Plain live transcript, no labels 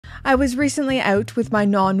I was recently out with my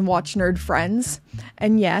non-watch nerd friends,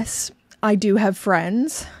 and yes, I do have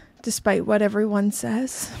friends, despite what everyone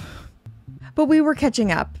says. But we were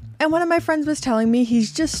catching up, and one of my friends was telling me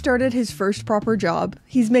he's just started his first proper job,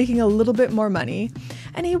 he's making a little bit more money,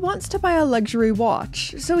 and he wants to buy a luxury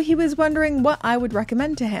watch, so he was wondering what I would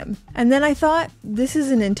recommend to him. And then I thought, this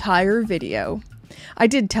is an entire video. I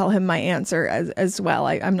did tell him my answer as well.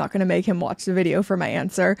 I'm not going to make him watch the video for my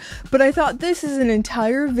answer, but I thought this is an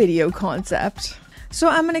entire video concept. So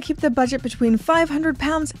I'm going to keep the budget between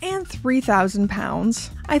 £500 and £3,000.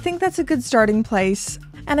 I think that's a good starting place,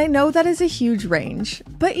 and I know that is a huge range,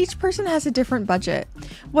 but each person has a different budget.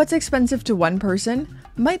 What's expensive to one person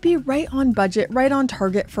might be right on budget, right on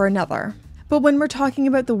target for another. But when we're talking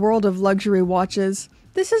about the world of luxury watches,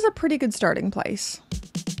 this is a pretty good starting place.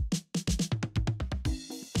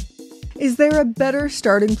 Is there a better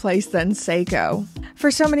starting place than Seiko?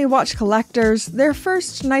 For so many watch collectors, their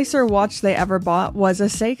first nicer watch they ever bought was a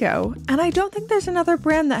Seiko, and I don't think there's another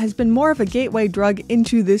brand that has been more of a gateway drug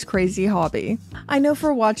into this crazy hobby. I know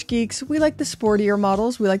for watch geeks, we like the sportier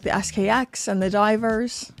models, we like the SKX and the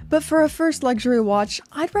divers, but for a first luxury watch,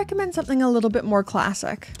 I'd recommend something a little bit more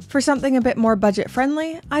classic. For something a bit more budget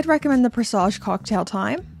friendly, I'd recommend the Presage Cocktail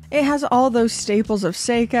Time. It has all those staples of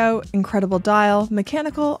Seiko, incredible dial,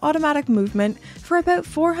 mechanical, automatic movement for about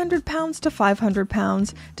 £400 to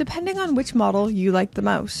 £500, depending on which model you like the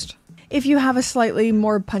most. If you have a slightly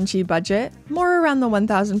more punchy budget, more around the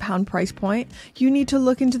 £1,000 price point, you need to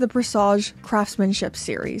look into the Presage Craftsmanship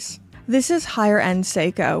series. This is higher end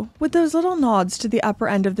Seiko, with those little nods to the upper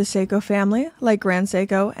end of the Seiko family, like Grand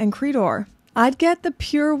Seiko and Tudor. I'd get the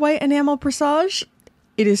pure white enamel Presage.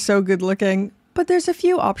 It is so good looking, but there's a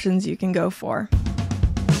few options you can go for.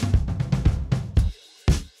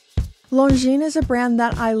 Longines is a brand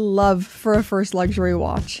that I love for a first luxury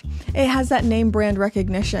watch. It has that name brand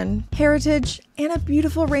recognition, heritage, and a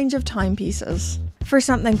beautiful range of timepieces. For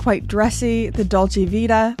something quite dressy, the Dolce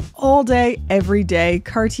Vita, all day, every day,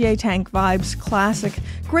 Cartier tank vibes, classic,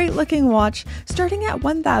 great looking watch, starting at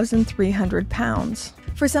 £1,300.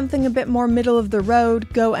 For something a bit more middle of the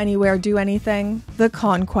road, go anywhere, do anything, the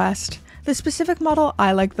Conquest. The specific model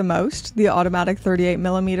I like the most, the automatic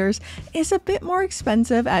 38mm, is a bit more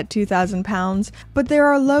expensive at £2,000, but there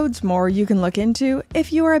are loads more you can look into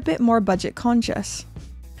if you are a bit more budget conscious.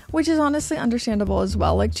 Which is honestly understandable as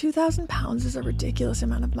well, like £2,000 is a ridiculous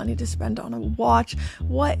amount of money to spend on a watch.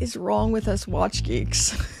 What is wrong with us watch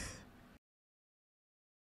geeks?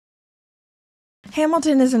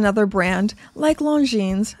 Hamilton is another brand, like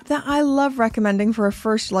Longines, that I love recommending for a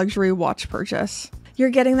first luxury watch purchase. You're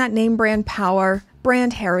getting that name brand power,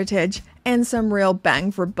 brand heritage, and some real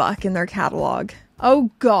bang for buck in their catalog. Oh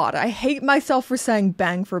god, I hate myself for saying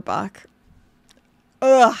bang for buck.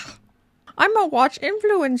 Ugh. I'm a watch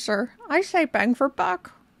influencer. I say bang for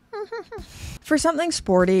buck. For something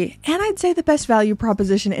sporty, and I'd say the best value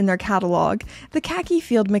proposition in their catalog, the Khaki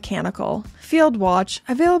Field Mechanical. Field watch,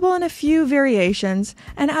 available in a few variations,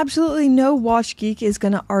 and absolutely no watch geek is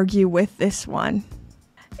gonna argue with this one.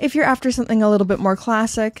 If you're after something a little bit more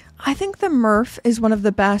classic, I think the Murph is one of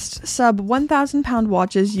the best sub £1,000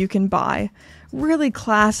 watches you can buy. Really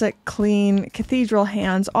classic, clean, cathedral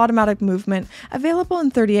hands, automatic movement, available in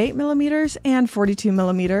 38mm and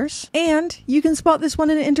 42mm. And you can spot this one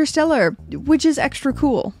in Interstellar, which is extra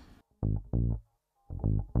cool.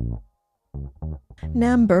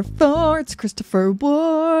 Number 4, it's Christopher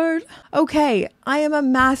Ward. Okay, I am a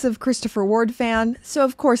massive Christopher Ward fan, so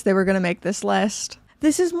of course they were going to make this list.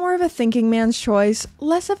 This is more of a thinking man's choice,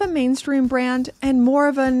 less of a mainstream brand, and more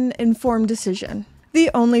of an informed decision. The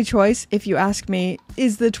only choice, if you ask me,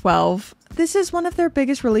 is the 12. This is one of their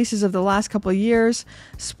biggest releases of the last couple of years.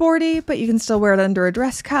 Sporty, but you can still wear it under a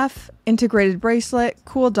dress cuff, integrated bracelet,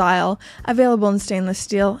 cool dial, available in stainless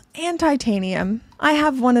steel and titanium. I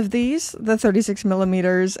have one of these, the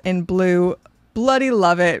 36mm in blue. Bloody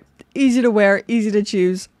love it. Easy to wear, easy to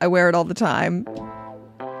choose. I wear it all the time.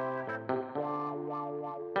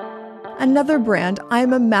 Another brand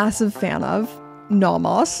I'm a massive fan of,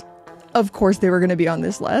 NOMOS. Of course they were going to be on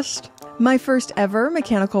this list. My first ever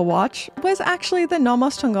mechanical watch was actually the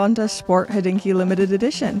NOMOS Tanganta Sport Hodinkee Limited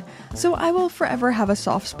Edition, so I will forever have a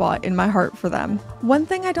soft spot in my heart for them. One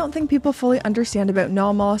thing I don't think people fully understand about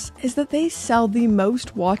NOMOS is that they sell the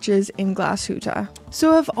most watches in Glashütte.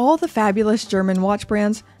 So of all the fabulous German watch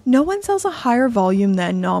brands, no one sells a higher volume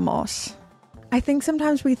than NOMOS. I think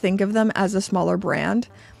sometimes we think of them as a smaller brand,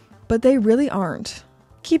 but they really aren't.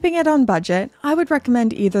 Keeping it on budget, I would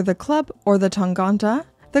recommend either the Club or the Tanganta.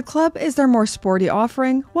 The Club is their more sporty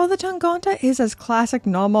offering, while the Tanganta is as classic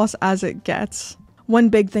NOMOS as it gets. One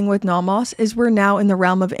big thing with NOMOS is we're now in the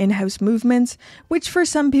realm of in-house movements, which for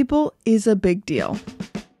some people is a big deal.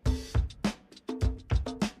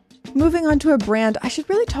 Moving on to a brand I should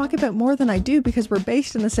really talk about more than I do because we're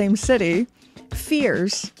based in the same city.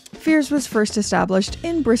 Heuer. Heuer was first established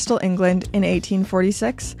in Bristol, England in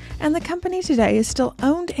 1846, and the company today is still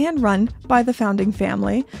owned and run by the founding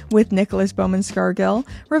family, with Nicholas Bowman Scargill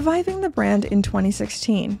reviving the brand in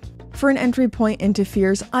 2016. For an entry point into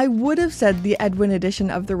Heuer, I would have said the Edwin edition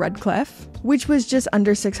of the Redcliffe, which was just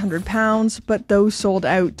under £600, but those sold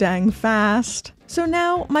out dang fast. So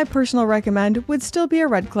now, my personal recommend would still be a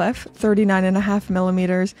Redcliffe,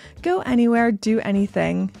 39.5mm, go anywhere, do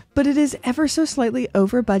anything, but it is ever so slightly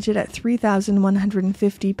over budget at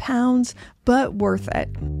 £3,150, but worth it.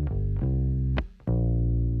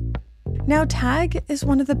 Now, Tag is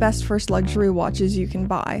one of the best first luxury watches you can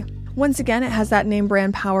buy. Once again, it has that name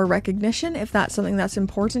brand power recognition if that's something that's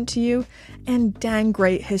important to you, and dang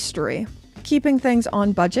great history. Keeping things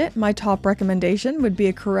on budget, my top recommendation would be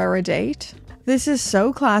a Carrera Date. This is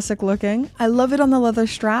so classic looking. I love it on the leather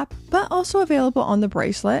strap, but also available on the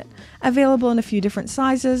bracelet. Available in a few different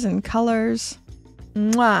sizes and colors.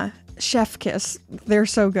 Mwah! Chef kiss. They're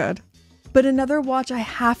so good. But another watch I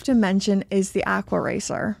have to mention is the Aqua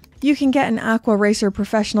Racer. You can get an Aqua Racer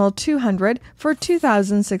Professional 200 for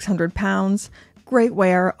 £2,600. Great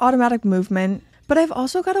wear, automatic movement. But I've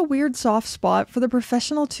also got a weird soft spot for the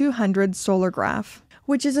Professional 200 Solargraph,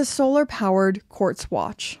 which is a solar-powered quartz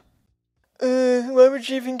watch. Why would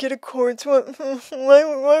you even get a quartz?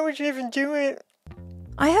 Why would you even do it?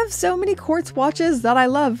 I have so many quartz watches that I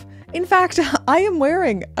love. In fact, I am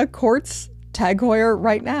wearing a quartz Tag Heuer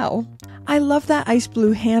right now. I love that ice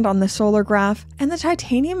blue hand on the Solargraph, and the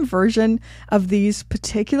titanium version of these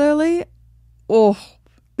particularly. Oh,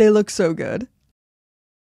 they look so good.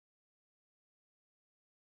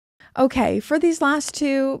 Okay, for these last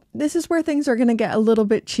two, this is where things are going to get a little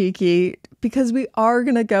bit cheeky because we are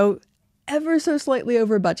going to go ever so slightly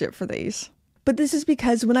over budget for these. But this is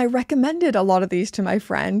because when I recommended a lot of these to my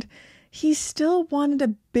friend, he still wanted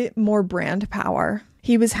a bit more brand power.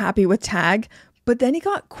 He was happy with Tag, but then he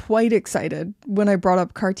got quite excited when I brought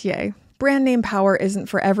up Cartier. Brand name power isn't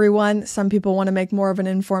for everyone. Some people want to make more of an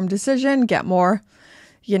informed decision, get more,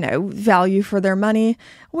 value for their money,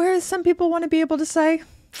 whereas some people want to be able to say,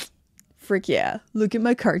 frick yeah, look at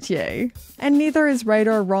my Cartier. And neither is right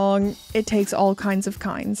or wrong. It takes all kinds of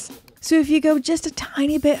kinds. So if you go just a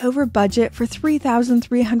tiny bit over budget for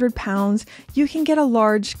 £3,300, you can get a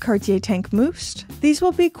large Cartier Tank Mousse. These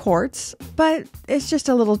will be quartz, but it's just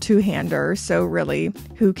a little two-hander, so really,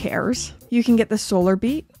 who cares? You can get the Solar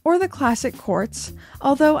Beat or the classic quartz,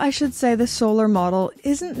 although I should say the Solar model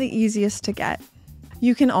isn't the easiest to get.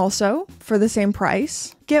 You can also, for the same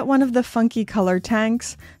price, get one of the funky color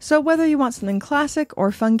tanks, so whether you want something classic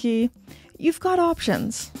or funky, you've got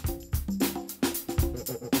options.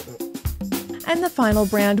 And the final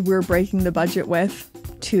brand we're breaking the budget with,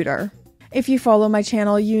 Tudor. If you follow my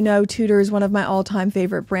channel, you know Tudor is one of my all-time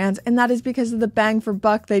favorite brands, and that is because of the bang for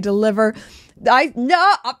buck they deliver. I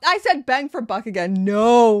said bang for buck again.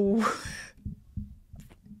 No.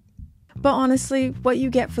 But honestly, what you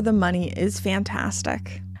get for the money is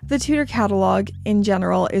fantastic. The Tudor catalog in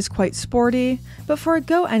general is quite sporty, but for a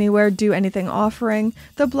go anywhere, do anything offering,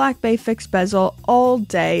 the Black Bay fixed bezel all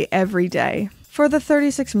day, every day. For the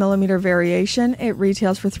 36mm variation, it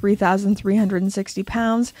retails for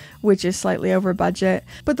 £3,360, which is slightly over budget,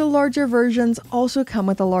 but the larger versions also come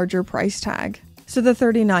with a larger price tag. So the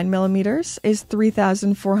 39mm is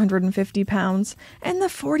 £3,450, and the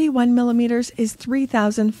 41mm is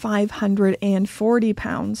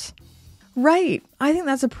 £3,540. Right, I think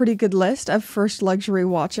that's a pretty good list of first luxury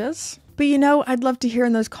watches. But I'd love to hear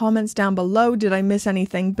in those comments down below, did I miss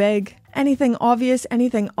anything big? Anything obvious?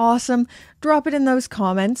 Anything awesome? Drop it in those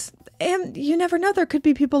comments. And you never know, there could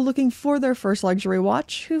be people looking for their first luxury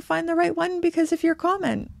watch who find the right one because of your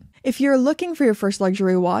comment. If you're looking for your first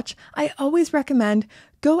luxury watch, I always recommend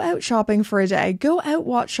go out shopping for a day, go out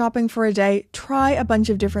watch shopping for a day, try a bunch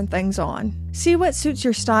of different things on. See what suits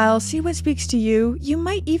your style, see what speaks to you. You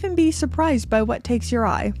might even be surprised by what takes your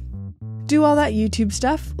eye. Do all that YouTube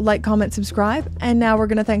stuff, like, comment, subscribe, and now we're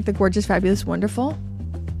going to thank the gorgeous, fabulous, wonderful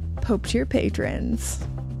Pope tier patrons.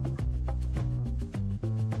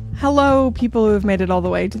 Hello, people who have made it all the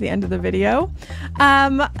way to the end of the video.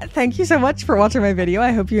 Thank you so much for watching my video.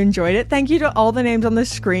 I hope you enjoyed it. Thank you to all the names on the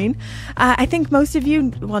screen. I think most of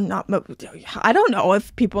you, well, I don't know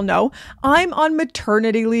if people know, I'm on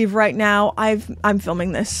maternity leave right now. I'm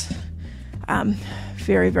filming this.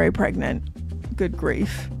 Very, very pregnant. Good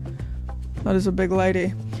grief. That is a big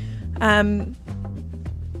lady.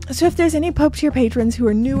 So if there's any Pope Tier patrons who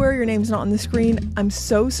are newer, your name's not on the screen, I'm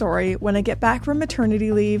so sorry. When I get back from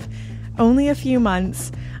maternity leave, only a few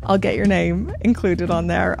months, I'll get your name included on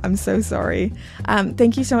there. I'm so sorry.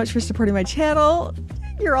 Thank you so much for supporting my channel.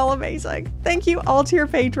 You're all amazing. Thank you all to your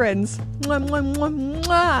patrons. Mwah, mwah, mwah,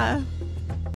 mwah.